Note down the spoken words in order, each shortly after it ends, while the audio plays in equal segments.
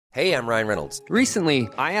Hey, I'm Ryan Reynolds. Recently,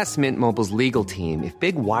 I asked Mint Mobile's legal team if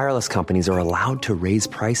big wireless companies are allowed to raise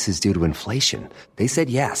prices due to inflation. They said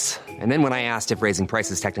yes. And then when I asked if raising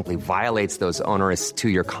prices technically violates those onerous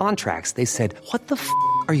two-year contracts, they said, "What the f***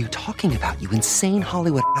 are you talking about, you insane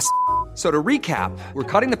Hollywood ass?" So to recap, we're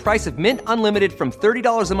cutting the price of Mint Unlimited from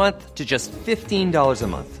 $30 a month to just $15 a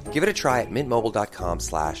month. Give it a try at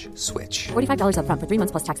mintmobile.com/switch. $45 up front for 3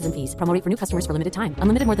 months plus taxes and fees. Promo rate for new customers for limited time.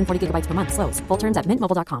 Unlimited more than 40 gigabytes per month. Slows full terms at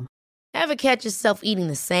mintmobile.com. Ever catch yourself eating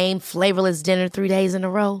the same flavorless dinner 3 days in a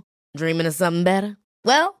row? Dreaming of something better?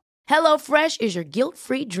 Well, HelloFresh is your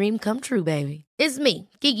guilt-free dream come true, baby. It's me,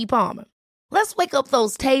 Keke Palmer. Let's wake up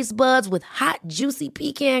those taste buds with hot, juicy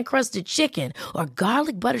pecan-crusted chicken or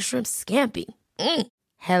garlic butter shrimp scampi.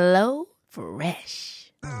 Hello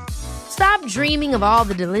Fresh. Stop dreaming of all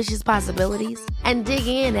the delicious possibilities and dig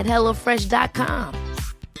in at HelloFresh.com.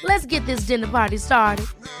 Let's get this dinner party started.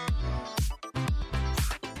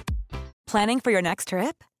 Planning for your next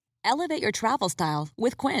trip? Elevate your travel style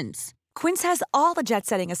with Quince. Quince has all the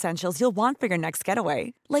jet-setting essentials you'll want for your next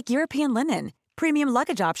getaway, like European linen, premium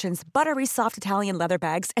luggage options, buttery soft Italian leather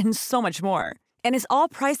bags, and so much more. And is all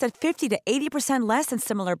priced at 50 to 80% less than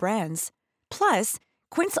similar brands. Plus,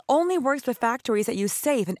 Quince only works with factories that use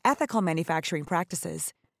safe and ethical manufacturing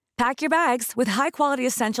practices. Pack your bags with high-quality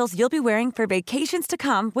essentials you'll be wearing for vacations to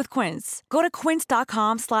come with Quince. Go to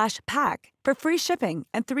quince.com/pack for free shipping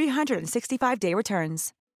and 365-day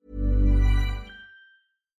returns.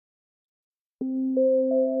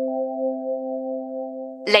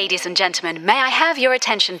 Ladies and gentlemen, may I have your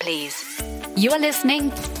attention, please? You are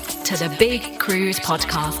listening to the Big Cruise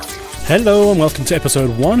Podcast. Hello and welcome to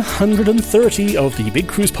episode 130 of the Big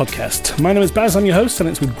Cruise Podcast. My name is Baz, I'm your host, and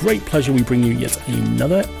it's with great pleasure we bring you yet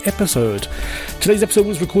another episode. Today's episode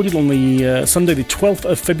was recorded on the Sunday the 12th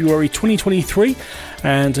of February 2023,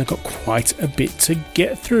 and I've got quite a bit to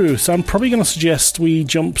get through, so I'm probably going to suggest we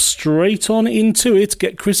jump straight on into it,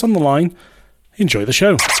 get Chris on the line, enjoy the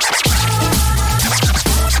show.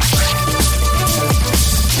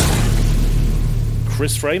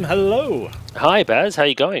 Chris Frame, hello. Hi, Baz. How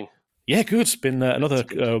you going? Yeah, good. It's been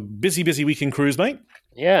another busy week in cruise, mate.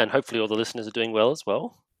 Yeah, and hopefully all the listeners are doing well as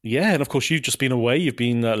well. Yeah, and of course you've just been away. You've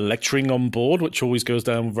been lecturing on board, which always goes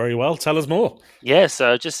down very well. Tell us more. Yes,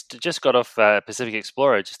 just got off Pacific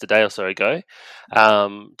Explorer just a day or so ago.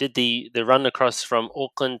 Did the run across from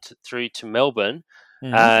Auckland through to Melbourne,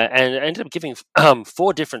 and ended up giving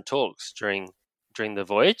 4 different talks during the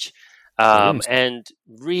voyage. And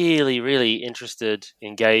really interested,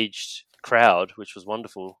 engaged crowd, which was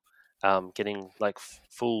wonderful. Getting like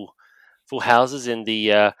full houses in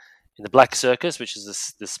the Black Circus, which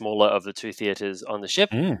is the smaller of the 2 theaters on the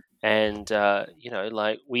ship. And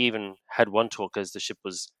like we even had one talk as the ship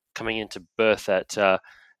was coming into berth at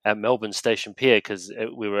Melbourne Station Pier because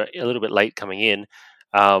we were a little bit late coming in.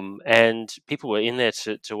 And people were in there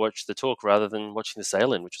to watch the talk rather than watching the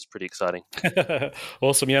sail in, which was pretty exciting.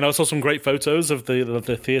 Awesome. Yeah, and I saw some great photos of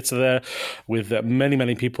the theatre there with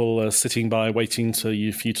many people sitting by waiting for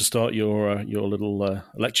you to start your little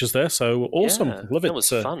lectures there. So awesome. Yeah, love it. It was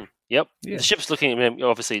fun. Yep. Yeah. The ship's looking, I mean,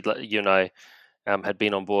 obviously you and I had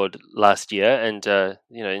been on board last year, and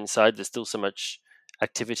inside there's still so much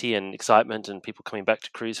activity and excitement and people coming back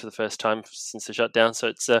to cruise for the first time since the shutdown. So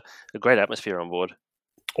it's a great atmosphere on board.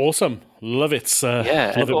 Awesome. Love it.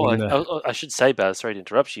 Yeah. I should say, Baz, sorry to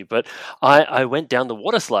interrupt you, but I went down the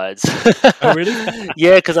water slides. Oh, really?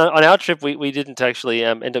 Yeah, because on our trip, we didn't actually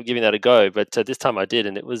end up giving that a go, but this time I did,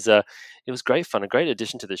 and it was great fun, a great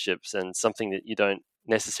addition to the ships, and something that you don't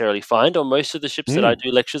necessarily find on most of the ships that I do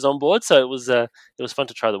lectures on board. So it was fun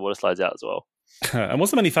to try the water slides out as well. And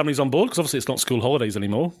was there many families on board? Because obviously it's not school holidays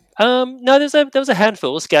anymore. No, there was a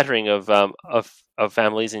handful, a scattering of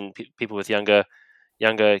families and people with younger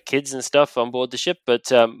kids and stuff on board the ship,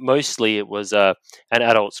 but mostly it was an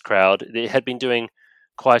adults crowd. They had been doing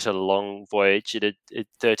quite a long voyage. It had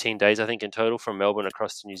 13 days, I think, in total from Melbourne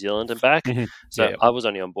across to New Zealand and back. Mm-hmm. So yeah. I was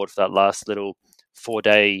only on board for that last little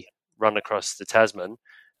 4-day run across the Tasman.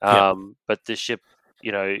 But the ship,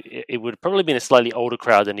 it would have probably been a slightly older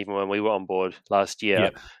crowd than even when we were on board last year.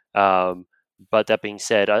 But that being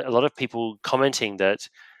said, a lot of people commenting that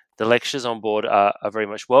the lectures on board are very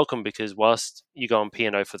much welcome, because whilst you go on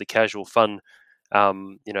P&O for the casual fun,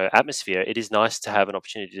 atmosphere, it is nice to have an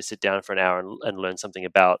opportunity to sit down for an hour and learn something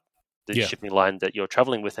about the shipping line that you're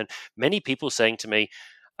traveling with. And many people saying to me,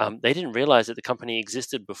 they didn't realize that the company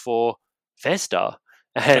existed before Fairstar,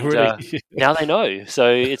 and now they know.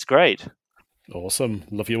 So it's great. Awesome.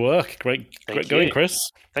 Love your work. Great going,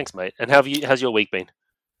 Chris. Thanks, mate. And how's your week been?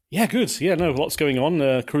 Yeah, good. Yeah, no, lots going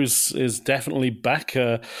on. Cruise is definitely back.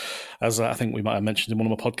 As I think we might have mentioned in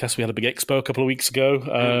one of my podcasts, we had a big expo a couple of weeks ago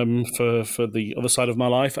for the other side of my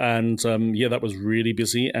life. And yeah, that was really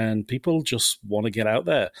busy. And people just want to get out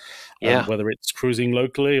there, whether it's cruising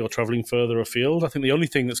locally or traveling further afield. I think the only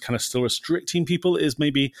thing that's kind of still restricting people is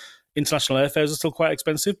maybe international airfares are still quite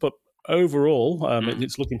expensive. But overall,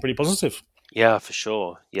 it's looking pretty positive. Yeah, for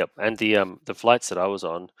sure. Yep. And the flights that I was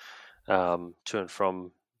on to and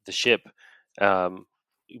from the ship,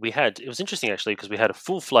 it was interesting actually because we had a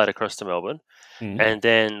full flight across to Melbourne, and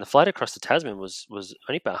then the flight across to Tasman was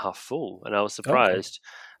only about half full, and I was surprised.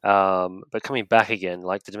 But coming back again,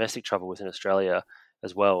 like the domestic travel within Australia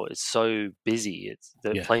as well, it's so busy.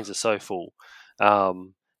 The planes are so full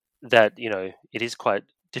that it is quite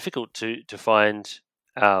difficult to find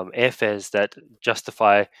airfares that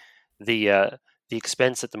justify the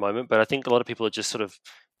expense at the moment. But I think a lot of people are just sort of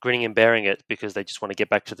grinning and bearing it because they just want to get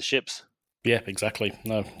back to the ships. Yeah, exactly.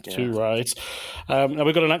 No, too right. Now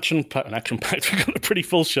we've got an action packed. We've got a pretty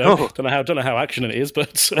full show. Don't know how action it is,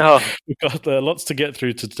 but we've got lots to get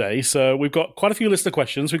through today. So we've got quite a few listener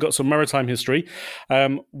questions. We've got some maritime history.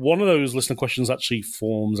 One of those listener questions actually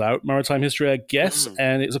forms out maritime history, I guess,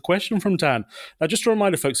 and it's a question from Dan. Now, just a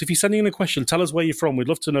reminder, folks, if you're sending in a question, tell us where you're from. We'd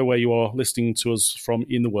love to know where you are listening to us from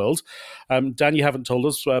in the world. Dan, you haven't told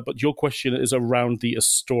us, but your question is around the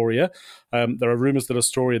Astoria. There are rumours that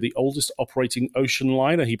Astoria, the oldest operating ocean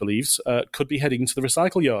liner, he believes, could be heading to the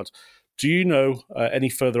recycle yard. Do you know any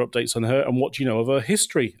further updates on her, and what do you know of her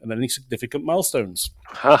history and any significant milestones?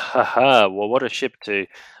 Well, what a ship to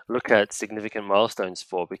look at significant milestones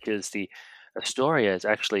for, because the Astoria is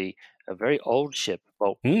actually a very old ship.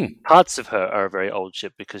 Well, parts of her are a very old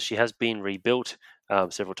ship because she has been rebuilt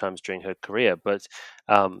several times during her career. But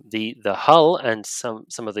the hull and some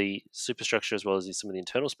of the superstructure, as well as some of the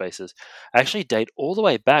internal spaces, actually date all the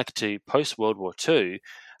way back to post World War II.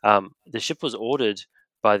 The ship was ordered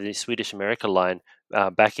by the Swedish America Line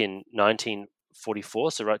back in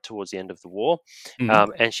 1944, so right towards the end of the war,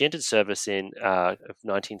 and she entered service in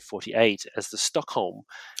 1948 as the Stockholm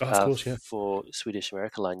for Swedish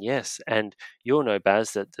America Line. Yes, and you'll know,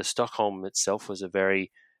 Baz, that the Stockholm itself was a very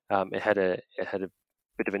it had a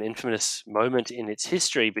bit of an infamous moment in its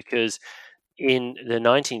history, because in the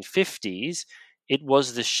 1950s it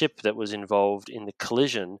was the ship that was involved in the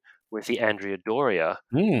collision with the Andrea Doria.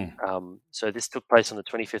 So this took place on the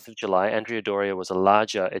 25th of July. Andrea Doria was a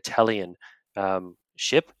larger Italian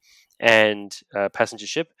ship and passenger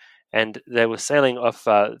ship, and they were sailing off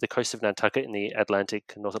the coast of Nantucket in the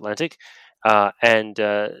North Atlantic, and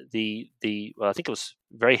I think it was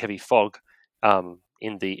very heavy fog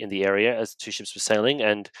in the area as two ships were sailing,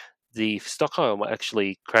 and the Stockholm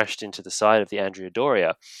actually crashed into the side of the Andrea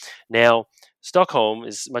Doria. Now, Stockholm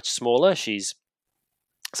is much smaller. She's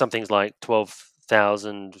something's like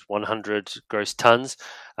 12,100 gross tons,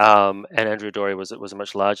 and Andrea Doria was a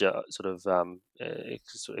much larger sort of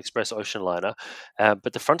express ocean liner.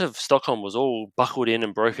 But the front of Stockholm was all buckled in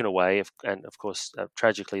and broken away, and of course,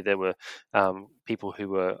 tragically, there were people who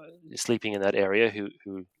were sleeping in that area who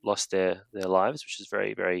lost their lives, which is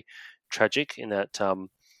very, very tragic in that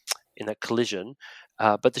collision.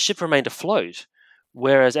 But the ship remained afloat,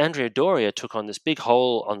 whereas Andrea Doria took on this big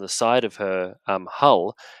hole on the side of her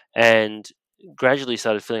hull and gradually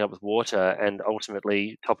started filling up with water and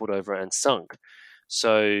ultimately toppled over and sunk.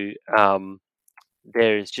 So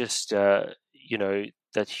there is just,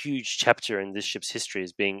 that huge chapter in this ship's history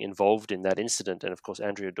is being involved in that incident. And of course,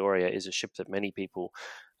 Andrea Doria is a ship that many people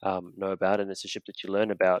know about, and it's a ship that you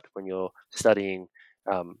learn about when you're studying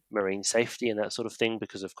marine safety and that sort of thing,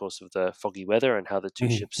 because of course of the foggy weather and how the two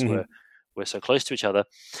ships were so close to each other.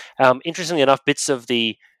 Interestingly enough, bits of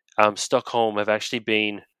the Stockholm have actually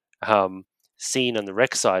been seen on the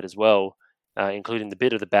wreck side as well, including the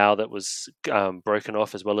bit of the bow that was broken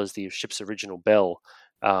off, as well as the ship's original bell,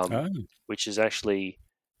 which is actually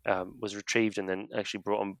was retrieved and then actually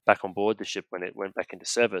brought back on board the ship when it went back into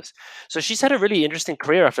service. So she's had a really interesting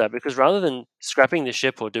career after that, because rather than scrapping the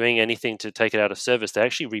ship or doing anything to take it out of service, they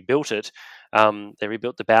actually rebuilt it. They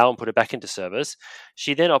rebuilt the bow and put it back into service.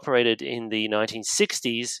 She then operated in the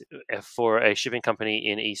 1960s for a shipping company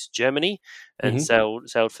in East Germany and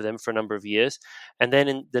sailed for them for a number of years. And then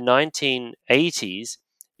in the 1980s,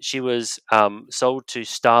 she was sold to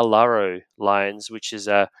Star Lara Lines, which is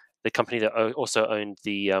the company that also owned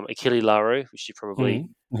the Achille Lauro, which you probably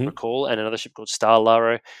recall, and another ship called Star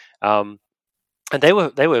Lauro. And they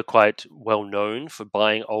were quite well known for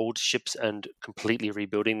buying old ships and completely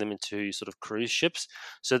rebuilding them into sort of cruise ships.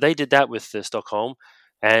 So they did that with the Stockholm,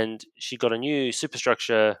 and she got a new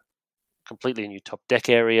superstructure, completely new top deck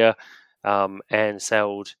area, and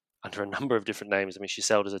sailed under a number of different names. I mean, she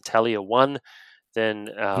sailed as Italia 1. Then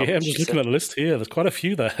I'm just looking at the list here. There's quite a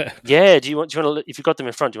few there. Yeah. Do you want to? If you've got them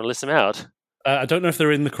in front, do you want to list them out? I don't know if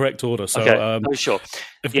they're in the correct order. So, okay. Sure.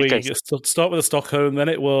 If we start with the Stockholm, then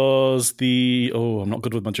it was I'm not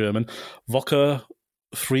good with my German. Vocker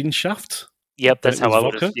Friedenschaft. Yep, that's how I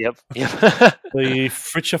would have. Yep. The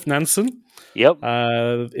Fritjof Nansen. Yep.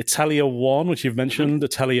 Italia 1, which you've mentioned.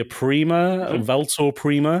 Italia Prima, Valtor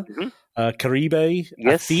Prima. Caribe,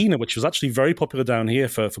 yes. Athena, which was actually very popular down here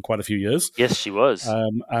for quite a few years. Yes, she was.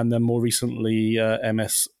 And then more recently,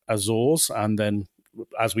 MS Azores, and then,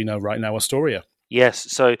 as we know right now, Astoria.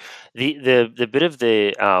 Yes. So the bit of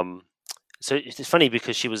the so it's funny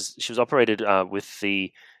because she was operated with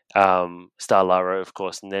the Star Lara, of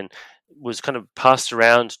course, and then was kind of passed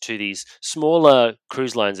around to these smaller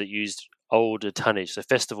cruise lines that used older tonnage. So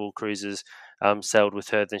Festival Cruises sailed with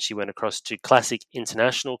her. Then she went across to Classic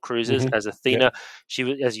International Cruises as Athena. Yep. She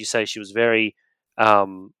was, as you say, she was very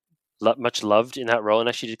much loved in that role, and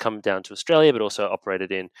actually did come down to Australia, but also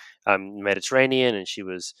operated in Mediterranean, and she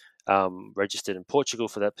was registered in Portugal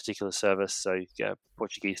for that particular service. So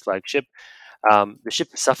Portuguese flagship. The ship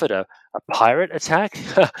suffered a pirate attack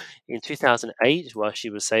in 2008 while she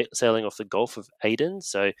was sailing off the Gulf of Aden.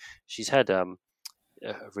 So she's had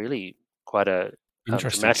really quite a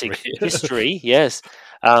dramatic history. Yes.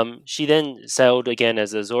 She then sailed again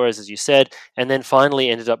as Azores, as you said, and then finally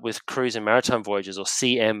ended up with Cruise and Maritime Voyages, or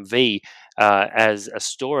CMV, as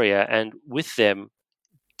Astoria, and with them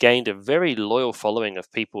gained a very loyal following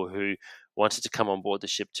of people who wanted to come on board the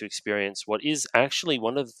ship to experience what is actually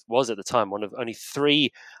was at the time one of only 3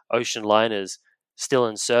 ocean liners still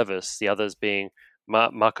in service, the others being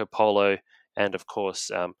Marco Polo and, of course,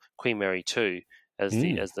 Queen Mary 2 as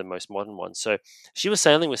the most modern one. So she was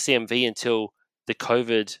sailing with CMV until the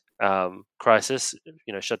COVID crisis,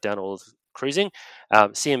 shut down all of cruising.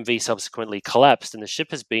 CMV subsequently collapsed, and the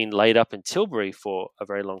ship has been laid up in Tilbury for a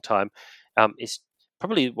very long time. It's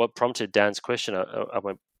probably what prompted Dan's question. I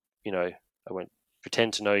won't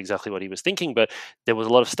pretend to know exactly what he was thinking, but there was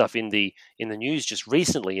a lot of stuff in the news just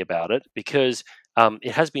recently about it, because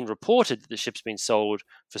it has been reported that the ship's been sold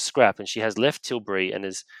for scrap, and she has left Tilbury and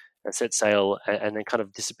has set sail and then kind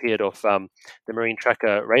of disappeared off the marine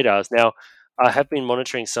tracker radars. Now, I have been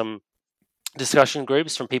monitoring some discussion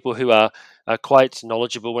groups from people who are quite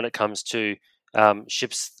knowledgeable when it comes to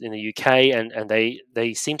ships in the UK, and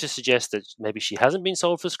they seem to suggest that maybe she hasn't been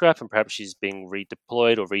sold for scrap, and perhaps she's being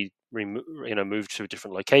redeployed or moved to a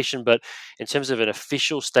different location. But in terms of an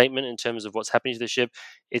official statement, in terms of what's happening to the ship,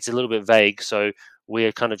 it's a little bit vague. So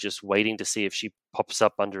we're kind of just waiting to see if she pops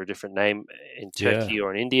up under a different name in Turkey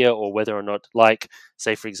or in India, or whether or not, like,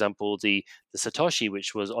 say, for example, the Satoshi,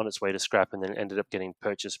 which was on its way to scrap and then ended up getting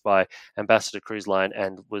purchased by Ambassador Cruise Line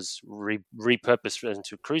and was repurposed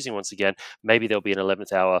into cruising once again. Maybe there'll be an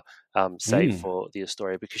 11th hour save for the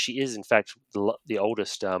Astoria, because she is, in fact, the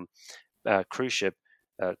oldest cruise ship,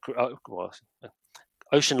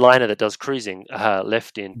 ocean liner that does cruising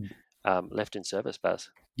left in service, Baz.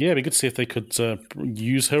 Yeah, it'd be good to see if they could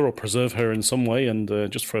use her or preserve her in some way, and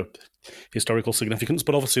just for historical significance.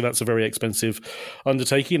 But obviously, that's a very expensive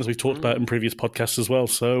undertaking, as we've talked about in previous podcasts as well.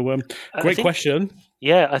 So, great question.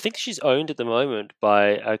 Yeah, I think she's owned at the moment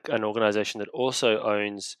by an organisation that also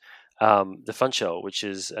owns the Funchal, which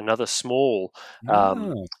is another small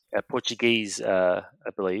Portuguese, I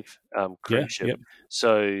believe, cruise ship. Yep.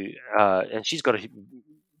 So, and she's got a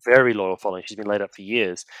very loyal following. She's been laid up for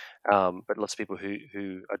years, but lots of people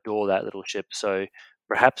who adore that little ship. So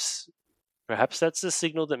perhaps that's a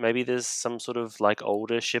signal that maybe there's some sort of like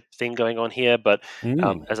older ship thing going on here. But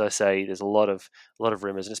as I say, there's a lot of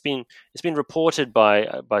rumors, and it's been reported by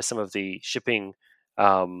some of the shipping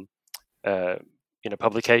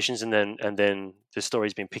publications, and then the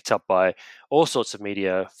story's been picked up by all sorts of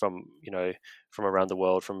media from around the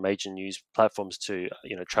world, from major news platforms to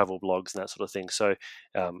travel blogs and that sort of thing. So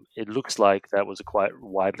it looks like that was a quite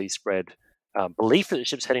widely spread belief that the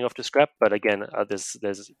ship's heading off to scrap. But again, there's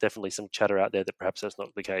definitely some chatter out there that perhaps that's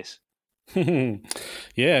not the case.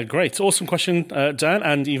 Yeah, great. Awesome question, Dan,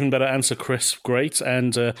 and even better answer, Chris. Great.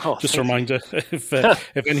 And just a reminder, if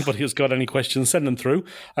anybody has got any questions, send them through.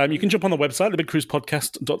 You can jump on the website,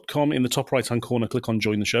 thebigcruisepodcast.com. In the top right-hand corner, click on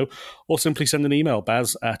Join the Show, or simply send an email.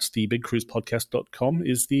 baz@thebigcruisepodcast.com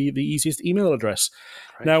is the easiest email address.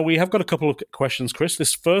 Right. Now, we have got a couple of questions, Chris.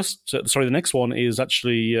 The next one is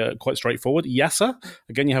actually quite straightforward. Yasser,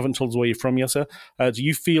 again, you haven't told us where you're from, Yasser. Do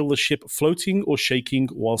you feel the ship floating or shaking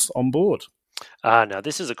whilst on board? Now,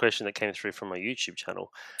 this is a question that came through from my YouTube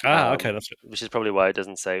channel. Okay, that's it. Which is probably why it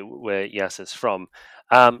doesn't say where Yasser's from.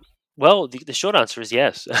 Well, the short answer is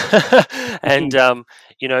yes, and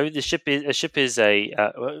the ship is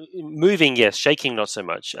moving, yes, shaking not so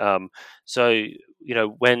much. So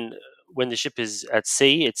when the ship is at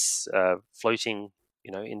sea, it's floating,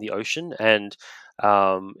 in the ocean, and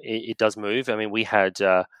it does move. I mean, we had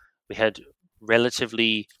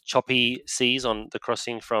relatively choppy seas on the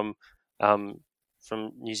crossing from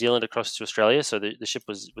New Zealand across to Australia, so the ship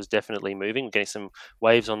was definitely moving, getting some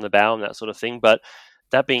waves on the bow and that sort of thing. But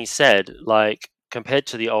that being said, like compared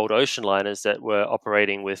to the old ocean liners that were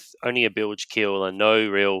operating with only a bilge keel and no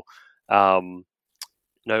real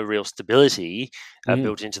stability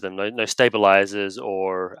built into them, no stabilizers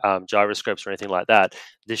or gyroscopes or anything like that,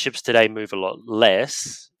 the ships today move a lot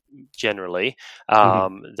less generally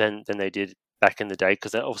than they did back in the day,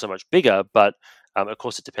 because they're also much bigger. But of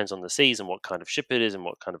course, it depends on the seas and what kind of ship it is and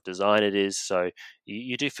what kind of design it is. So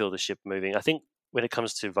you do feel the ship moving. I think when it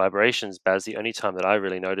comes to vibrations, Baz, the only time that I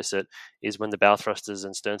really notice it is when the bow thrusters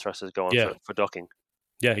and stern thrusters go on for docking.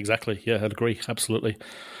 Yeah, exactly. Yeah, I'd agree. Absolutely.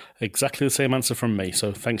 Exactly the same answer from me.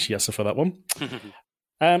 So thanks, Yessa, for that one.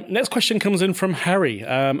 Next question comes in from Harry,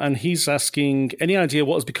 and he's asking, any idea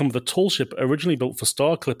what has become of the tall ship originally built for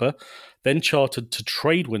Star Clipper, then chartered to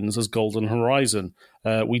Tradewinds as Golden Horizon?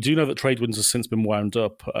 We do know that Tradewinds has since been wound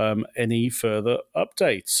up. Any further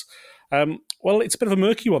updates? Well, it's a bit of a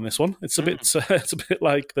murky one, this one. It's a bit it's a bit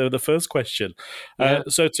like the first question.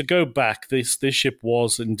 So to go back, this ship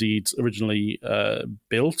was indeed originally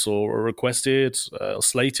built or requested,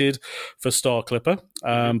 slated for Star Clipper,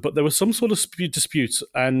 but there was some sort of dispute,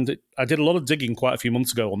 and I did a lot of digging quite a few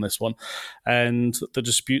months ago on this one, and the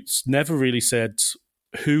disputes never really said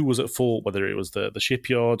who was at fault, whether it was the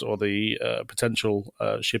shipyard or the potential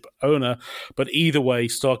ship owner. But either way,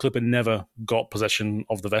 Star Clipper never got possession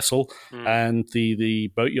of the vessel, and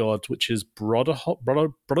the boatyard, which is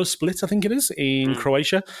Brodosplit, I think it is, in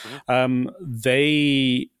Croatia,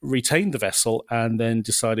 they retained the vessel and then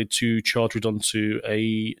decided to charter it onto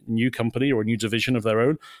a new company or a new division of their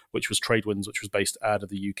own, which was Tradewinds, which was based out of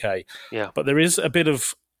the UK. Yeah. But there is a bit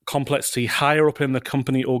of complexity higher up in the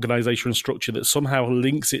company organization structure that somehow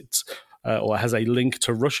links it or has a link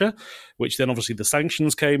to Russia, which then obviously the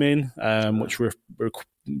sanctions came in, which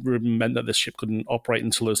meant that this ship couldn't operate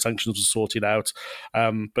until those sanctions were sorted out.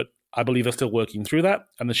 But I believe they're still working through that,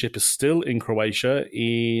 and the ship is still in Croatia,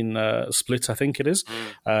 in Split, I think it is,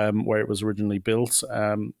 where it was originally built.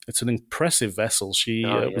 It's an impressive vessel. She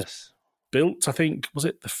was built, I think, was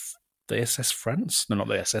it the SS France? No, not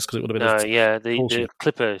the SS, because it would have been the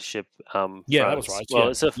Clipper ship. France. That was right. Well,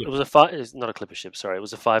 it's not a Clipper ship. Sorry, it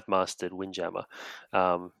was a 5-masted windjammer,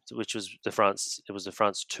 which was the France. It was the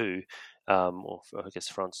France 2, or I guess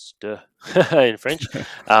France 2 in French,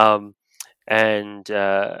 and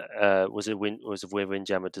was a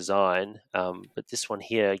windjammer design. But this one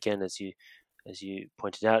here, again, as you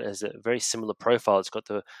pointed out, has a very similar profile. It's got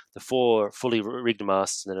the 4 fully rigged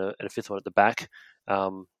masts and then a 5th one at the back.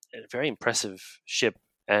 A very impressive ship,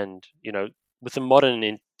 and with a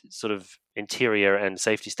modern sort of interior and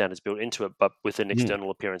safety standards built into it, but with an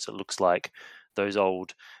external appearance that looks like those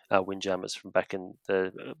old windjammers from back in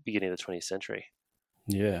the beginning of the 20th century.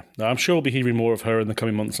 Yeah, I'm sure we'll be hearing more of her in the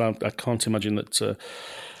coming months. I can't imagine that.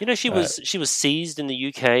 She was seized in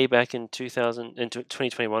the UK back in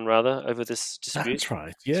 2021 rather, over this dispute. That's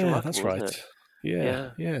right. Yeah, that's right.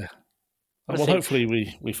 Yeah. Well, hopefully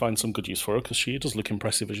we find some good use for her, because she does look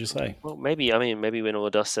impressive, as you say. Well, maybe when all the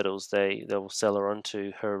dust settles, they'll sell her on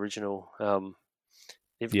to her original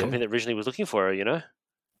company that originally was looking for her.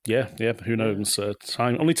 Yeah. Who knows?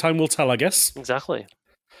 Only time will tell, I guess. Exactly.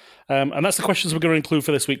 And that's the questions we're going to include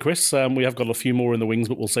for this week, Chris. We have got a few more in the wings,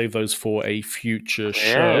 but we'll save those for a future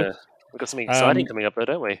show. We've got something exciting coming up there,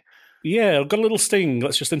 don't we? Yeah, I've got a little sting.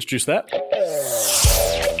 Let's just introduce that.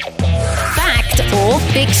 Fact or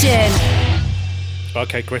fiction?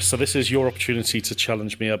 Okay, Chris, so this is your opportunity to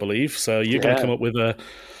challenge me, I believe. So you're going to come up with a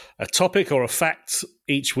topic or a fact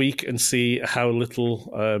each week and see how little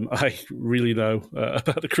I really know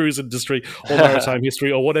about the cruise industry or maritime history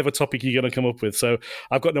or whatever topic you're going to come up with. So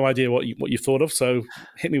I've got no idea what you thought of, so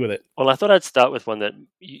hit me with it. Well, I thought I'd start with one that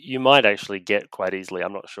you might actually get quite easily.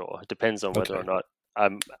 I'm not sure. It depends on whether or not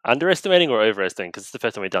I'm underestimating or overestimating, because it's the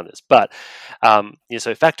first time we've done this. But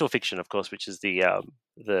so fact or fiction, of course, which is the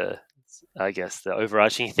I guess the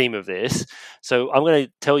overarching theme of this. So I'm going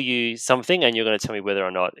to tell you something, and you're going to tell me whether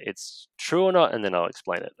or not it's true or not, and then I'll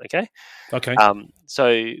explain it. Okay. Okay.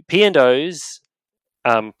 So P&O's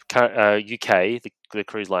UK, the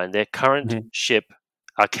cruise line, their current ship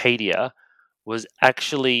Arcadia was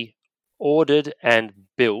actually ordered and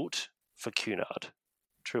built for Cunard.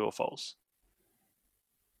 True or false?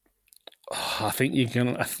 I think you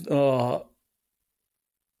can.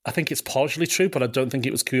 I think it's partially true, but I don't think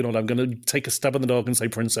it was Cunard. I'm going to take a stab in the dark and say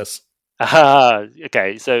Princess.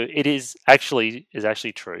 Okay, so it is actually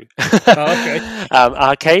true. Okay.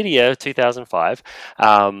 Arcadia 2005.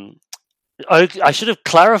 Oh, I should have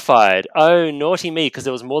clarified. Oh, naughty me, because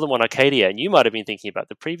there was more than one Arcadia, and you might have been thinking about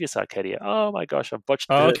the previous Arcadia. Oh my gosh, I've botched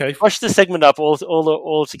the segment up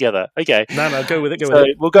all together. Okay. No, go with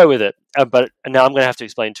it. We'll go with it. But now I'm going to have to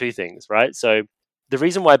explain two things, right? So the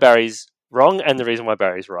reason why Barry's wrong and the reason why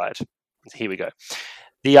Barry's right. Here we go.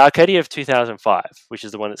 The Arcadia of 2005, which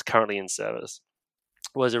is the one that's currently in service,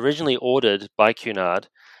 was originally ordered by Cunard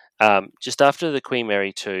just after the Queen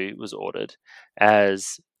Mary 2 was ordered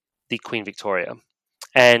as the Queen Victoria.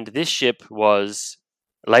 And this ship was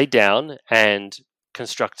laid down and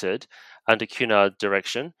constructed under Cunard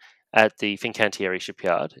direction at the Fincantieri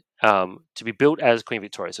shipyard to be built as Queen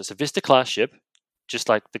Victoria. So it's a Vista-class ship, just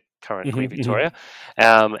like the current Queen Victoria.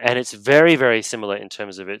 And it's very, very similar in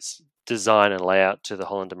terms of its design and layout to the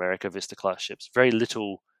Holland America Vista-class ships. Very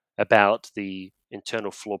little about the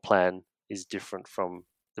internal floor plan is different from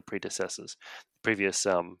the previous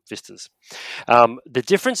Vistas. The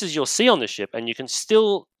differences you'll see on the ship, and you can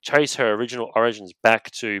still trace her original origins back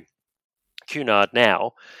to Cunard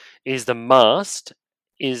now, is the mast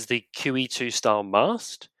is the QE2 style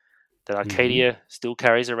mast that Arcadia still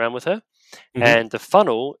carries around with her. And the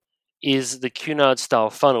funnel is the Cunard style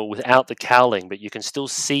funnel without the cowling, but you can still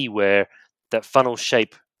see where that funnel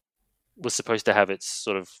shape was supposed to have its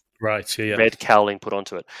sort of red cowling put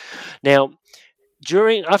onto it. Now,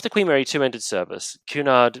 after Queen Mary 2 entered service,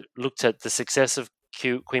 Cunard looked at the success of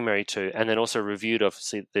Queen Mary 2 and then also reviewed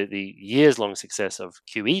obviously the years-long success of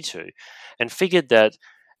QE2 and figured that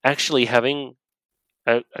actually having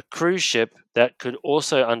a cruise ship that could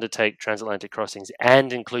also undertake transatlantic crossings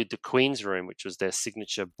and include the Queen's Room, which was their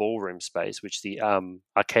signature ballroom space, which the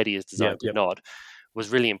Arcadia's design did not, was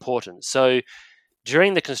really important. So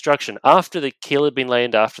during the construction, after the keel had been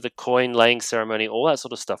laid, after the coin laying ceremony, all that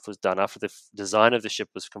sort of stuff was done, after the design of the ship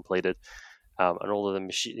was completed, and all of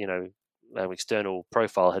the external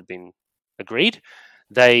profile had been agreed,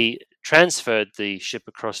 they transferred the ship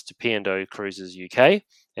across to P&O Cruises UK,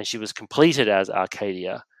 and she was completed as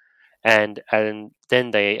Arcadia. And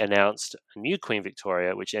then they announced a new Queen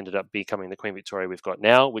Victoria, which ended up becoming the Queen Victoria we've got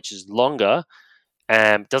now, which is longer,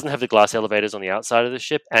 doesn't have the glass elevators on the outside of the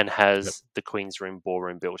ship, and has the Queen's Room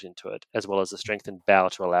ballroom built into it, as well as a strengthened bow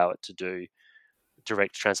to allow it to do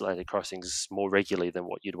direct transatlantic crossings more regularly than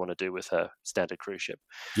what you'd want to do with a standard cruise ship.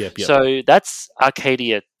 So that's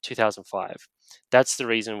Arcadia 2005. That's the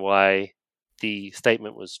reason why the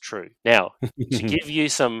statement was true. Now, to give you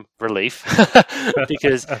some relief,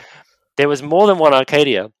 because there was more than one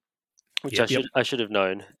Arcadia, which I should have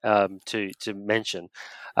known to mention.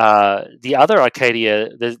 The other Arcadia,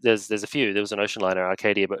 there's a few. There was an ocean liner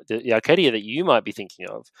Arcadia, but the Arcadia that you might be thinking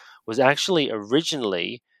of was actually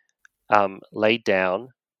originally laid down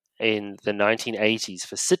in the 1980s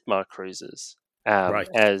for Sitmar cruises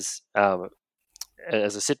as a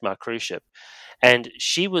Sitmar cruise ship, and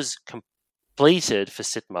she was completed for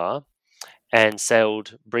Sitmar and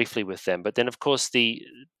sailed briefly with them. But then, of course, the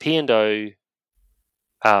P&O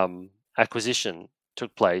acquisition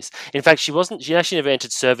took place. In fact, she actually never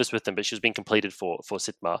entered service with them, but she was being completed for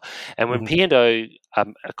Sitmar. And when P&O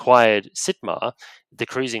acquired Sitmar, the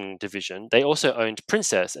cruising division, they also owned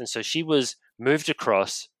Princess, and so she was moved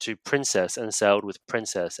across to Princess and sailed with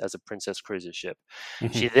Princess as a Princess cruiser ship.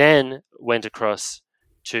 She then went across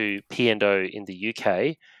to P&O in the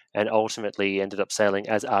UK and ultimately ended up sailing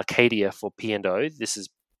as Arcadia for P&O. This is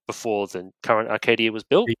before the current Arcadia was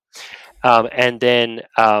built. And then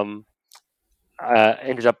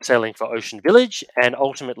ended up sailing for Ocean Village and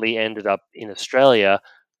ultimately ended up in Australia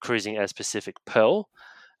cruising as Pacific Pearl.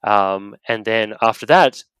 And then after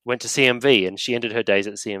that, went to CMV, and she ended her days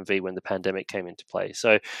at CMV when the pandemic came into play.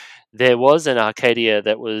 So there was an Arcadia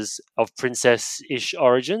that was of princess-ish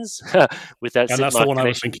origins with that. And that's the one I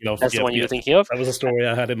was thinking of. That's the one you were thinking of? That was a story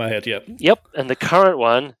I had in my head, Yep, and the current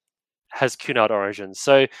one has Cunard origins.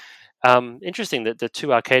 So interesting that the two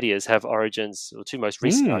Arcadias have origins, or two most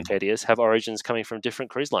recent Arcadias have origins coming from different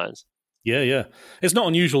cruise lines. Yeah. It's not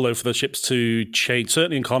unusual, though, for the ships to change.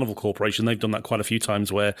 Certainly in Carnival Corporation, they've done that quite a few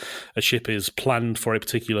times where a ship is planned for a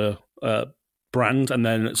particular brand, and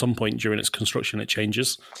then at some point during its construction, it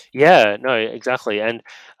changes. Yeah, no, exactly. And,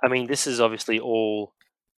 I mean, this is obviously all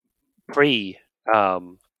Carnival. It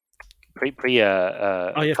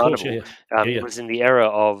was in the era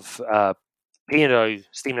of P&O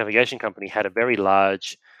Steam Navigation Company had a very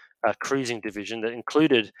large cruising division that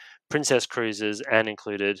included Princess Cruises and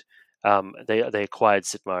included they acquired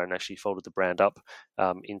Sitmar and actually folded the brand up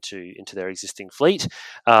into their existing fleet.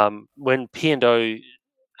 When P&O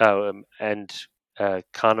and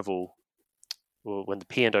Carnival, well, when the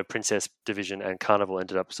P&O Princess division and Carnival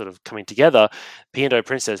ended up sort of coming together, P&O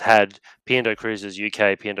Princess had P&O Cruises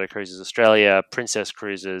UK, P&O Cruises Australia, Princess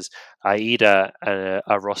Cruises, AIDA, and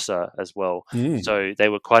Arosa as well. So they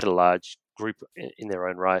were quite a large group in their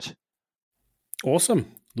own right.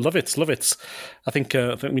 Awesome. Love it. I think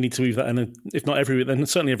we need to move that in, if not every week, then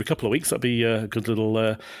certainly every couple of weeks. That'd be a good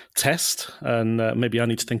little test, and maybe I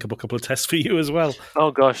need to think of a couple of tests for you as well. Oh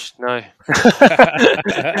gosh, no.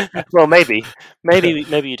 Well, maybe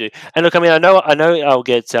you do. And look, I mean, I know I'll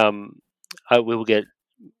get we will get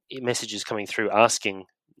messages coming through asking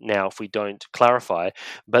now if we don't clarify,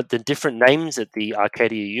 but the different names that the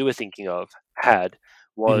Arcadia you were thinking of had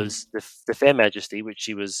was the Fair Majesty, which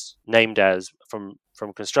she was named as from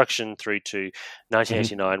construction through to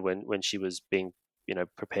 1989 when she was being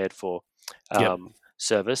prepared for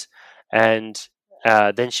service, and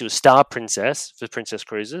then she was Star Princess for Princess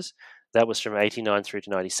Cruises. That was from 89 through to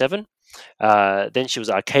 97. Then she was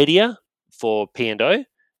Arcadia for P&O,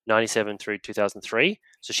 97 through 2003.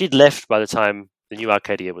 So she'd left by the time the new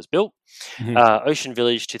Arcadia was built. Ocean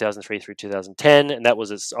Village, 2003 through 2010, and that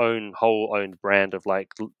was its own whole-owned brand of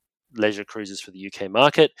like leisure cruises for the UK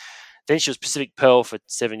market. Then she was Pacific Pearl for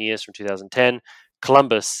 7 years from 2010.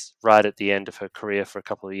 Columbus right at the end of her career for a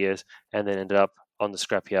couple of years, and then ended up on the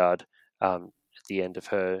scrapyard at the end of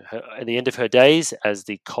her days as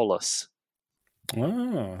the Colossus.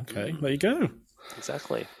 Oh, okay. There you go.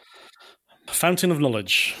 Exactly. Fountain of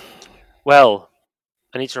knowledge. Well,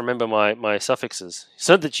 I need to remember my suffixes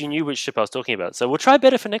so that you knew which ship I was talking about. So we'll try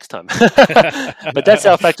better for next time. But that's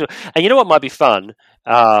our factor. And you know what might be fun?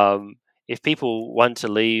 If people want to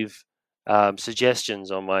leave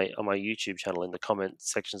suggestions on my YouTube channel in the comment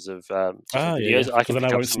sections of videos, I can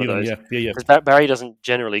pick up some of those. Because Barry doesn't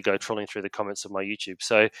generally go trawling through the comments of my YouTube.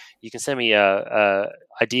 So you can send me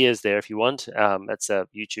ideas there if you want. That's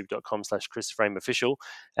youtube.com/ChrisFrameOfficial.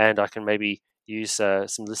 And I can maybe use some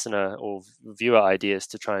listener or viewer ideas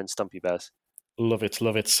to try and stump you, Baz. Love it.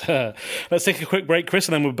 Let's take a quick break, Chris,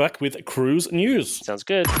 and then we're back with cruise news. Sounds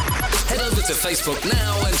good. Head over to Facebook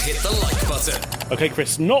now and hit the like button. Okay,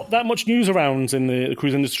 Chris, not that much news around in the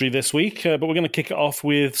cruise industry this week, but we're going to kick it off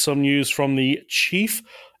with some news from the Chief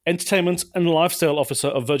Entertainment and Lifestyle Officer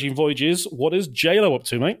of Virgin Voyages. What is JLo up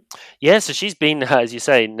to, mate? Yeah, so she's been, as you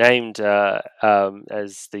say, named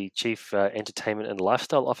as the Chief Entertainment and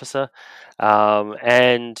Lifestyle Officer.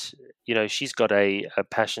 And, she's got a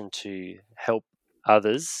passion to help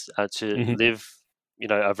others to live,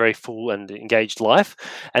 a very full and engaged life.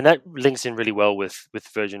 And that links in really well with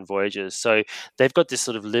Virgin Voyages. So they've got this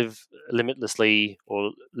sort of live limitlessly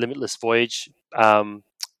or limitless voyage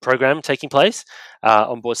program taking place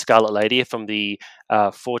on board Scarlet Lady from the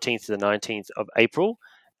 14th to the 19th of April.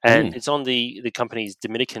 And it's on the company's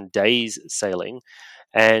Dominican Days sailing.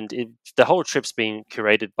 And the whole trip's been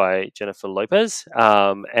curated by Jennifer Lopez,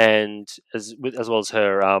 and as well as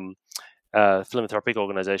her philanthropic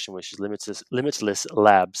organization, which is Limitless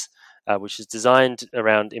Labs, which is designed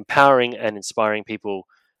around empowering and inspiring people,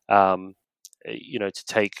 to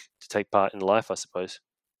take part in life, I suppose.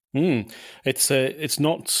 It's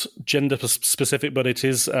not gender specific, but it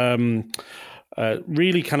is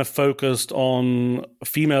really kind of focused on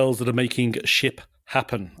females that are making ship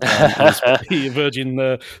happen. As the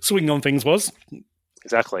Virgin swing on things was.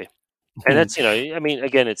 Exactly. And that's,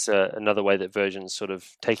 again, it's another way that Virgin's sort of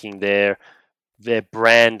taking their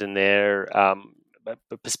brand and their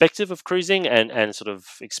perspective of cruising and sort of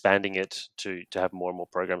expanding it to have more and more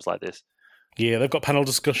programs like this. Yeah, they've got panel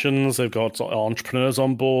discussions. They've got entrepreneurs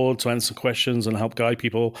on board to answer questions and help guide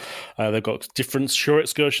people. They've got different shore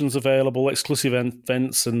excursions available, exclusive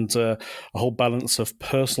events, and a whole balance of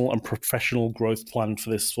personal and professional growth planned for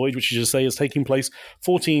this voyage, which, as you say, is taking place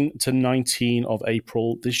 14 to 19 of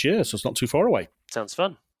April this year, so it's not too far away. Sounds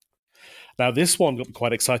fun. Now, this one got me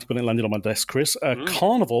quite excited when it landed on my desk, Chris.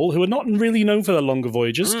 Carnival, who are not really known for their longer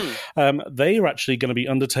voyages, they are actually going to be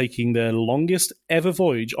undertaking their longest ever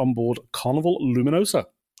voyage on board Carnival Luminosa.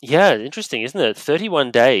 Yeah, interesting, isn't it?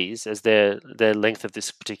 31 days as their length of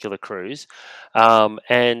this particular cruise.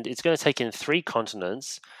 And it's going to take in 3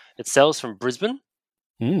 continents. It sails from Brisbane,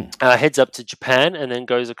 heads up to Japan, and then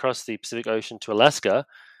goes across the Pacific Ocean to Alaska,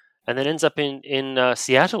 and then ends up in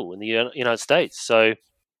Seattle in the United States. So...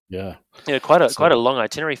 yeah, quite a long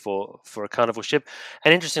itinerary for a Carnival ship.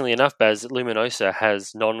 And interestingly enough, Baz, Luminosa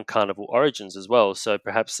has non-Carnival origins as well. So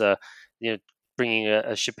perhaps bringing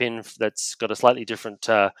a ship in that's got a slightly different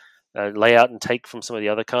layout and take from some of the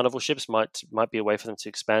other Carnival ships might be a way for them to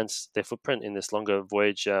expand their footprint in this longer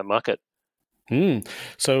voyage market.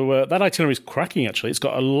 So that itinerary is cracking, actually. It's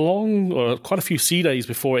got quite a few sea days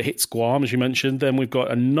before it hits Guam, as you mentioned. Then we've got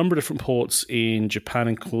a number of different ports in Japan,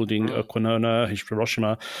 including Okinawa,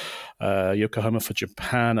 Hiroshima, Yokohama for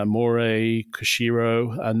Japan, Amore,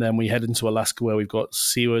 Kushiro, and then we head into Alaska, where we've got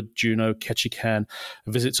Seward, Juneau, Ketchikan,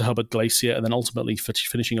 a visit to Hubbard Glacier, and then ultimately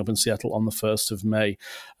finishing up in Seattle on the 1st of May.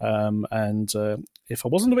 If I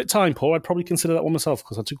wasn't a bit time poor, I'd probably consider that one myself,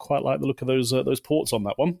 because I do quite like the look of those ports on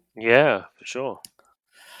that one. Yeah, for sure.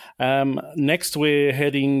 Next, we're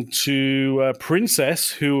heading to Princess,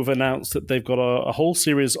 who have announced that they've got a whole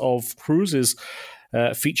series of cruises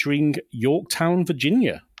featuring Yorktown,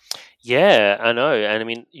 Virginia. Yeah, I know. And I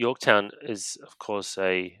mean, Yorktown is, of course,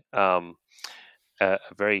 a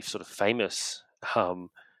very sort of famous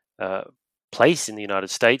place in the United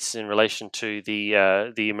States in relation to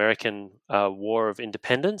the American War of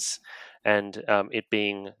Independence, and it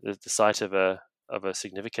being the site of a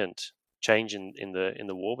significant change in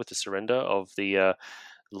the war with the surrender of the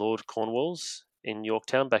Lord Cornwallis in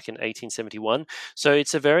Yorktown back in 1871. So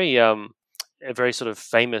it's a very sort of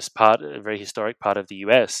famous part, a very historic part of the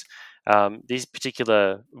US. These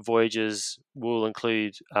particular voyages will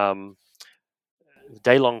include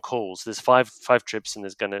day-long calls. There's five trips, and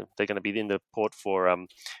they're gonna be in the port for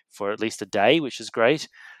at least a day, which is great,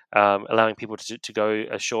 allowing people to go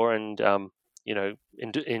ashore and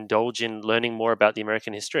indulge in learning more about the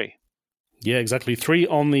American history. Yeah, exactly. 3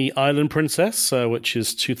 on the Island Princess, which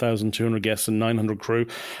is 2,200 guests and 900 crew,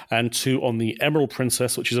 and 2 on the Emerald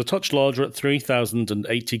Princess, which is a touch larger at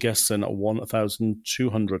 3,080 guests and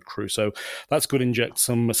 1,200 crew. So that's going to inject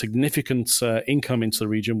some significant income into the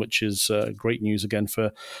region, which is great news again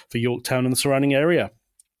for Yorktown and the surrounding area.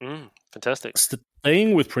 Fantastic.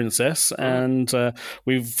 Staying with Princess, and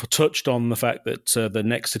we've touched on the fact that the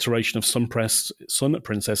next iteration of Sun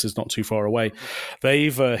Princess is not too far away.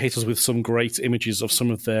 They've hit us with some great images of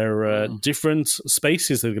some of their different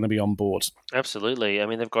spaces that are going to be on board. Absolutely. I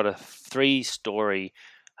mean, they've got a 3-story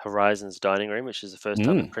Horizons dining room, which is the first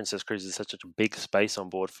time Princess Cruises such a big space on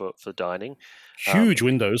board for dining. Huge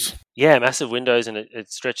windows. Yeah, massive windows, and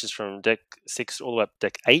it stretches from deck 6 all the way up to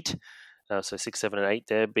deck 8. So 6, 7, and 8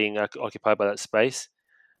 there being occupied by that space.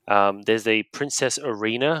 There's the Princess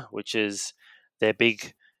Arena, which is their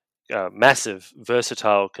big, massive,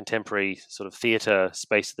 versatile, contemporary sort of theatre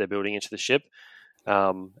space that they're building into the ship.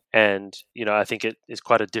 And, I think it is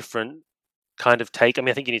quite a different kind of take. I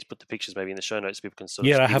mean, I think you need to put the pictures maybe in the show notes so people can sort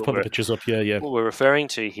of see I have put the pictures up, yeah. What we're referring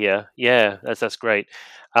to here. Yeah, that's great.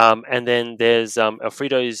 And then there's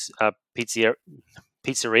Alfredo's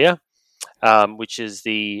Pizzeria, which is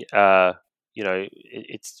the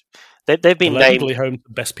they've been named home to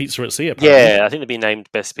Best Pizza at Sea. Apparently. Yeah, I think they've been named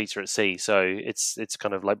Best Pizza at Sea. So it's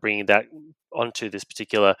kind of like bringing that onto this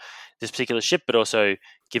particular ship, but also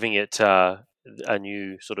giving it a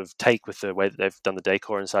new sort of take with the way that they've done the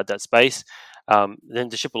decor inside that space. Then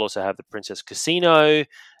the ship will also have the Princess Casino.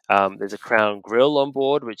 There's a Crown Grill on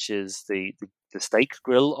board, which is the steak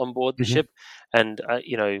grill on board the ship, and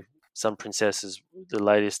Sun Princess is the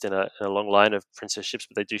latest in a long line of princess ships,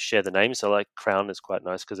 but they do share the name. So, like Crown is quite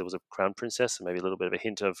nice because it was a Crown Princess, and maybe a little bit of a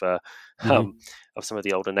hint of some of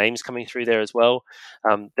the older names coming through there as well.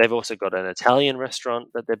 They've also got an Italian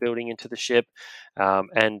restaurant that they're building into the ship,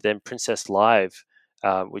 and then Princess Live,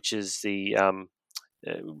 which is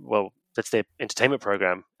that's their entertainment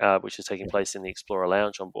program, which is taking place in the Explorer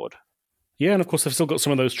Lounge on board. Yeah, and of course they've still got some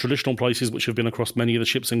of those traditional places which have been across many of the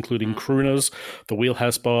ships, including Crooners, the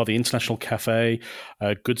Wheelhouse Bar, the International Cafe,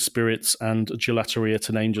 Good Spirits, and Gelateria,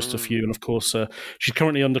 to name just a few. And of course, she's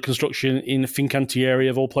currently under construction in Fincantieri,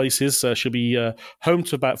 of all places. She'll be home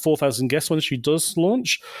to about 4,000 guests when she does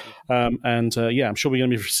launch. I'm sure we're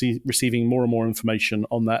going to be receiving more and more information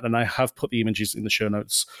on that. And I have put the images in the show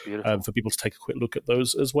notes for people to take a quick look at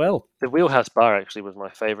those as well. The Wheelhouse Bar actually was my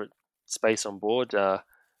favourite space on board.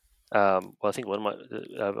 I think one of my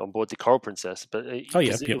on board the Coral Princess, but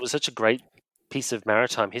it was such a great piece of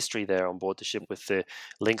maritime history there on board the ship with the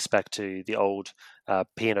links back to the old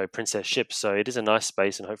P&O Princess ships. So it is a nice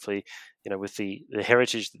space, and hopefully, with the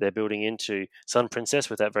heritage that they're building into Sun Princess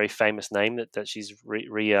with that very famous name that she's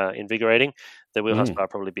reinvigorating, the Wheelhouse Bar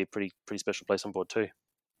probably be a pretty special place on board too.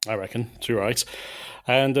 I reckon. Too right.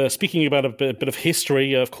 And speaking about a bit of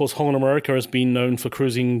history, of course, Holland America has been known for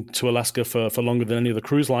cruising to Alaska for longer than any other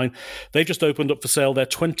cruise line. They've just opened up for sale their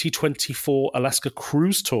 2024 Alaska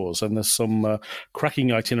cruise tours, and there's some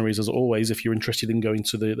cracking itineraries, as always, if you're interested in going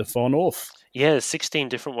to the far north. Yeah, there's 16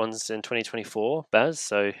 different ones in 2024, Baz.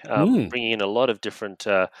 So bringing in a lot of different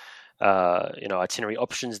itinerary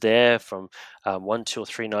options there, from 1, 2, or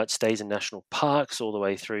 3 night stays in national parks all the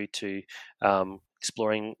way through to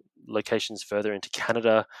exploring locations further into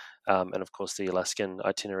Canada, and of course the Alaskan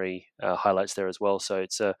itinerary highlights there as well. So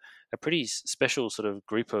it's a pretty special sort of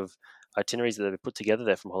group of itineraries that they've put together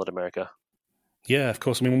there from Holland America. Yeah, of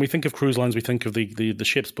course. I mean, when we think of cruise lines, we think of the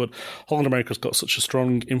ships, but Holland America's got such a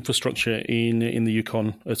strong infrastructure in the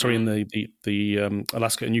Yukon, in the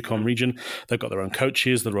Alaska and Yukon region. They've got their own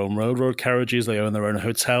coaches, their own railroad carriages. They own their own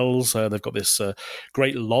hotels. They've got this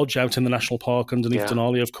great lodge out in the national park underneath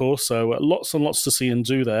Denali, of course. So lots and lots to see and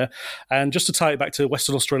do there. And just to tie it back to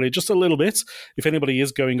Western Australia just a little bit, if anybody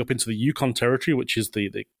is going up into the Yukon Territory, which is the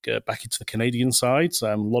back into the Canadian side,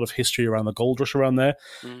 a lot of history around the gold rush around there.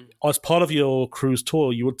 As part of your cruise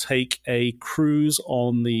tour, you would take a cruise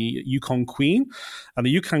on the Yukon Queen, and the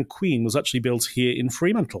Yukon Queen was actually built here in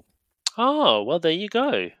Fremantle. Oh, well, there you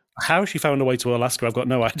go. How she found her way to Alaska, I've got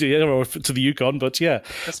no idea, or to the Yukon, but yeah,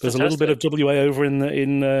 That's there's fantastic. a little bit of WA over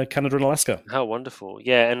in Canada and Alaska. How wonderful.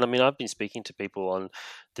 Yeah, and I mean, I've been speaking to people on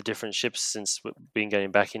the different ships since we've been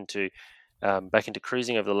getting back into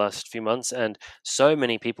cruising over the last few months, and so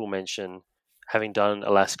many people mention having done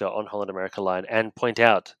Alaska on Holland America Line and point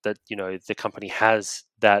out that, the company has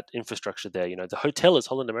that infrastructure there. The hotel is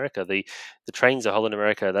Holland America, the trains are Holland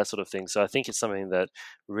America, that sort of thing. So I think it's something that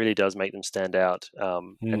really does make them stand out.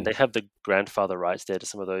 And they have the grandfather rights there to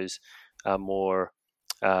some of those more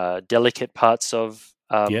delicate parts of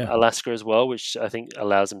Alaska as well, which I think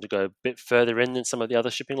allows them to go a bit further in than some of the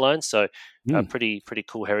other shipping lines. So pretty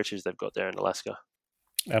cool heritage they've got there in Alaska.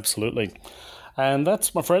 Absolutely. And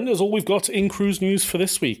that's, my friend, is all we've got in cruise news for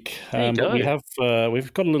this week. But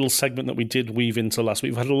we've got a little segment that we did weave into last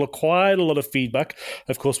week. We've had quite a lot of feedback.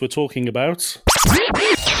 Of course, we're talking about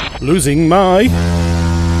losing my...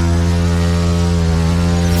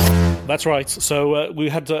 That's right. So we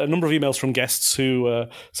had a number of emails from guests who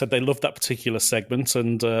said they loved that particular segment,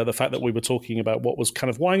 and the fact that we were talking about what was kind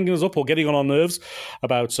of winding us up or getting on our nerves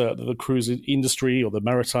about the cruise industry or the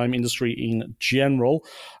maritime industry in general.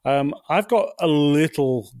 I've got a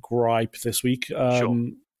little gripe this week. Sure.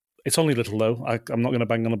 It's only little, though. I'm not going to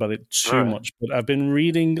bang on about it too much, but I've been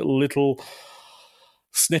reading little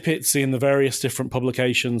snippets in the various different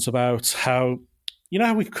publications about how...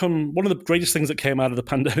 how we've come. One of the greatest things that came out of the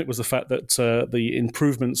pandemic was the fact that the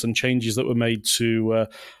improvements and changes that were made to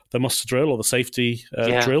the muster drill or the safety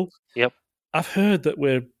drill. Yep. I've heard that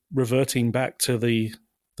we're reverting back to the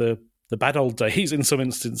bad old days in some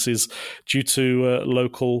instances due to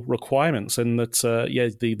local requirements, and that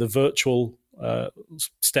the virtual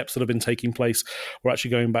steps that have been taking place, we're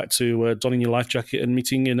actually going back to donning your life jacket and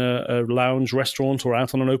meeting in a lounge, restaurant, or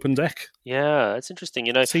out on an open deck. Yeah, that's interesting.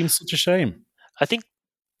 It seems such a shame. I think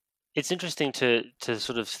it's interesting to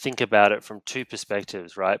sort of think about it from two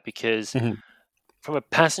perspectives, right? Because from a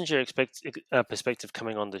passenger perspective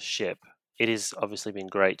coming on the ship, it has obviously been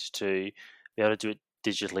great to be able to do it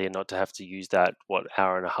digitally and not to have to use that,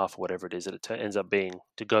 hour and a half or whatever it is that it ends up being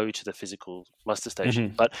to go to the physical muster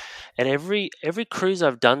station. But at every cruise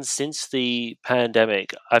I've done since the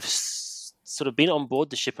pandemic, I've sort of been on board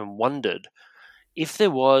the ship and wondered if there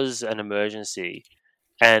was an emergency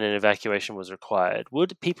and an evacuation was required,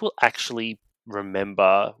 would people actually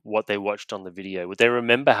remember what they watched on the video? Would they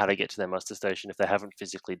remember how to get to their muster station if they haven't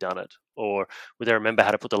physically done it? Or would they remember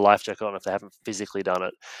how to put the life jacket on if they haven't physically done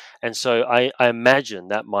it? And so I imagine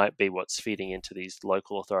that might be what's feeding into these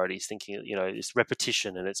local authorities, thinking, it's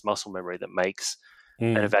repetition and it's muscle memory that makes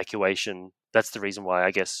an evacuation. That's the reason why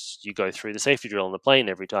I guess you go through the safety drill on the plane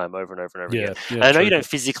every time, over and over and over again. And I know you don't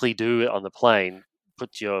physically do it on the plane,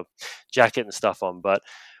 put your jacket and stuff on, but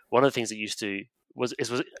one of the things that was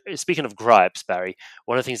speaking of gripes, Barry,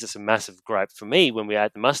 one of the things that's a massive gripe for me when we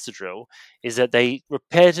had the muster drill is that they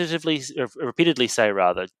repeatedly say,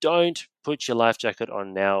 don't put your life jacket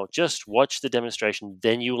on now, just watch the demonstration,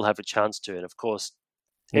 then you will have a chance to. And of course,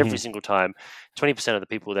 every single time, 20% of the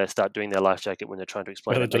people there start doing their life jacket when they're trying to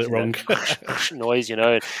explain it. They did it wrong. Noise,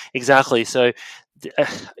 exactly. So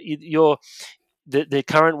the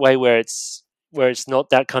current way where it's not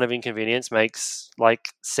that kind of inconvenience makes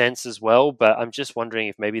sense as well. But I'm just wondering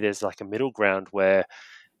if maybe there's a middle ground where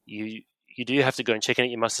you do have to go and check in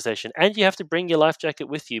at your muster station and you have to bring your life jacket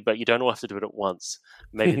with you, but you don't all have to do it at once.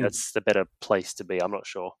 Maybe that's the better place to be. I'm not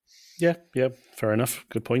sure. Yeah, fair enough.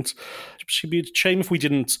 Good point. It should be a shame if we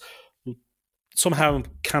didn't somehow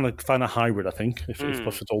kind of find a hybrid, I think, if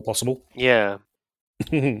at all possible. Yeah.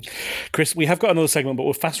 Chris, we have got another segment, but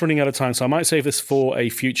we're fast running out of time, so I might save this for a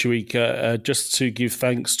future week, just to give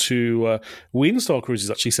thanks to Wheenstar Cruises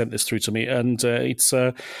actually sent this through to me, and it's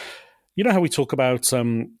how we talk about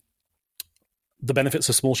the benefits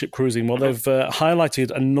of small ship cruising? Well, they've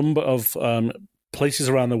highlighted a number of places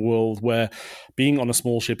around the world where being on a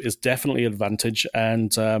small ship is definitely an advantage,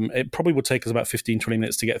 and it probably would take us about 15-20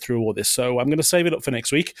 minutes to get through all this. So I'm going to save it up for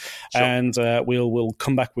next week, and we'll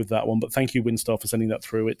come back with that one. But thank you, Winstar, for sending that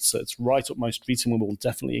through. It's right up my street, and we will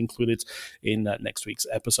definitely include it in next week's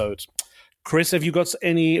episode. Chris, have you got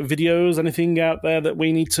any videos, anything out there that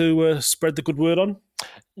we need to spread the good word on?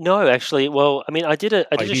 No, actually. Well, I mean, I did a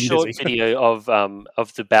short video of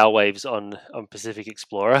the bow waves on Pacific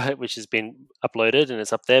Explorer, which has been uploaded and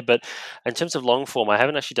it's up there. But in terms of long form, I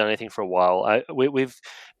haven't actually done anything for a while. We've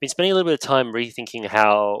been spending a little bit of time rethinking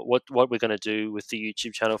what we're going to do with the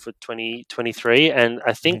YouTube channel for 2023, and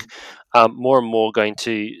I think more and more going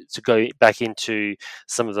to go back into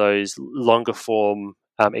some of those longer form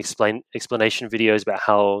explanation videos about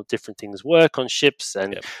how different things work on ships,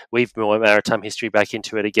 and weave more maritime history back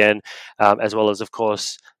into it again, as well as, of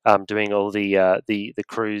course, doing all the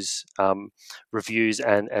cruise reviews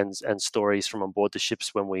and stories from on board the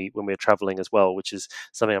ships when we're traveling as well, which is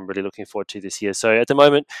something I'm really looking forward to this year. So at the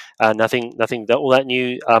moment, nothing all that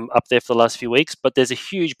new up there for the last few weeks, but there's a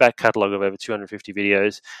huge back catalogue of over 250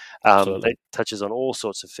 videos that touches on all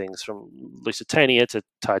sorts of things, from Lusitania to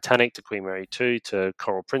Titanic to Queen Mary 2 to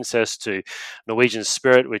Coral Princess to Norwegian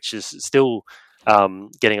Spirit, which is still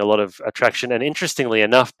getting a lot of attraction. And interestingly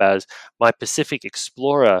enough, Baz, my Pacific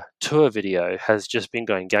Explorer tour video has just been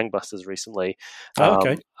going gangbusters recently.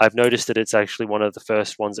 I've noticed that it's actually one of the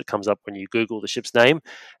first ones that comes up when you Google the ship's name,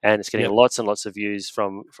 and it's getting lots and lots of views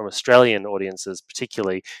from Australian audiences,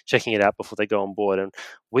 particularly checking it out before they go on board. And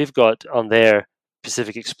we've got on there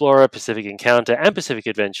Pacific Explorer, Pacific Encounter, and Pacific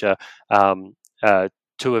Adventure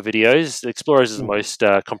tour videos. Explorers is the most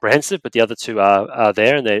comprehensive, but the other two are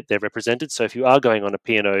there, and they're represented. So if you are going on a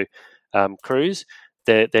P&O cruise,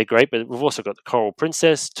 they're great. But we've also got the Coral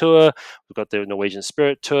Princess tour, we've got the Norwegian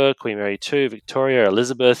Spirit tour, Queen Mary 2, Victoria,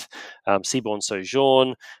 Elizabeth, Seabourn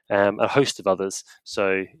Sojourn, a host of others.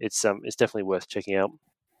 So it's definitely worth checking out.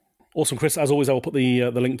 Awesome, Chris. As always, I will put the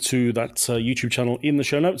link to that YouTube channel in the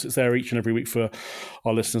show notes. It's there each and every week for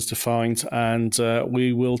our listeners to find. And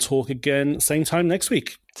we will talk again same time next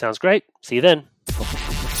week. Sounds great. See you then.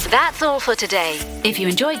 That's all for today. If you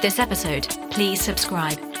enjoyed this episode, please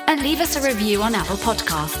subscribe and leave us a review on Apple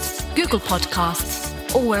Podcasts, Google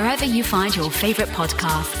Podcasts, or wherever you find your favorite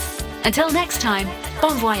podcasts. Until next time,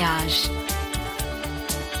 bon voyage.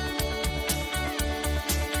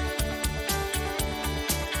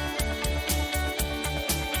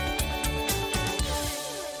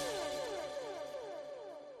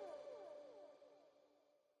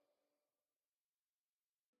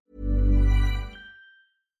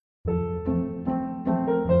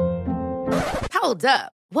 Hold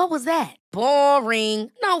up. What was that?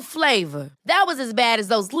 Boring. No flavor. That was as bad as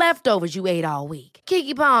those leftovers you ate all week.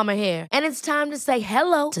 Keke Palmer here, and it's time to say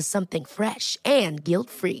hello to something fresh and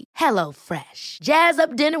guilt-free. Hello Fresh. Jazz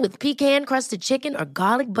up dinner with pecan-crusted chicken or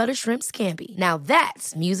garlic butter shrimp scampi. Now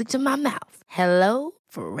that's music to my mouth. Hello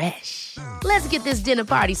Fresh. Let's get this dinner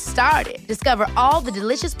party started. Discover all the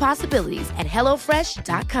delicious possibilities at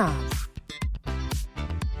HelloFresh.com.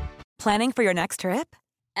 Planning for your next trip?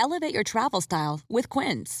 Elevate your travel style with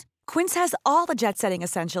Quince. Quince has all the jet-setting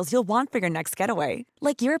essentials you'll want for your next getaway,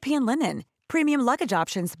 like European linen, premium luggage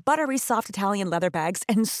options, buttery soft Italian leather bags,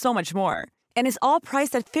 and so much more. And is all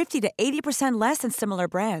priced at 50 to 80% less than similar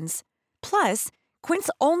brands. Plus, Quince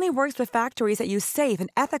only works with factories that use safe and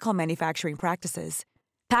ethical manufacturing practices.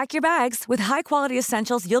 Pack your bags with high-quality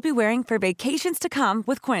essentials you'll be wearing for vacations to come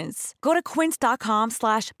with Quince. Go to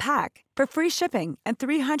quince.com/pack for free shipping and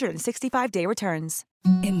 365-day returns.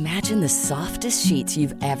 Imagine the softest sheets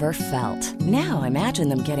you've ever felt. Now imagine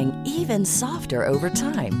them getting even softer over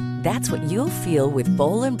time. That's what you'll feel with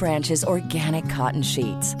Boll & Branch's organic cotton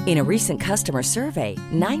sheets. In a recent customer survey,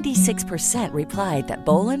 96% replied that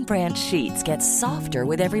Boll & Branch sheets get softer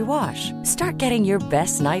with every wash. Start getting your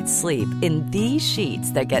best night's sleep in these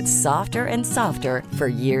sheets that get softer and softer for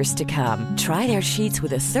years to come. Try their sheets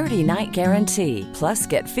with a 30-night guarantee. Plus,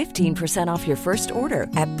 get 15% off your first order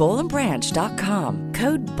at bollandbranch.com.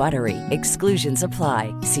 Code BUTTERY. Exclusions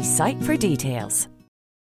apply. See site for details.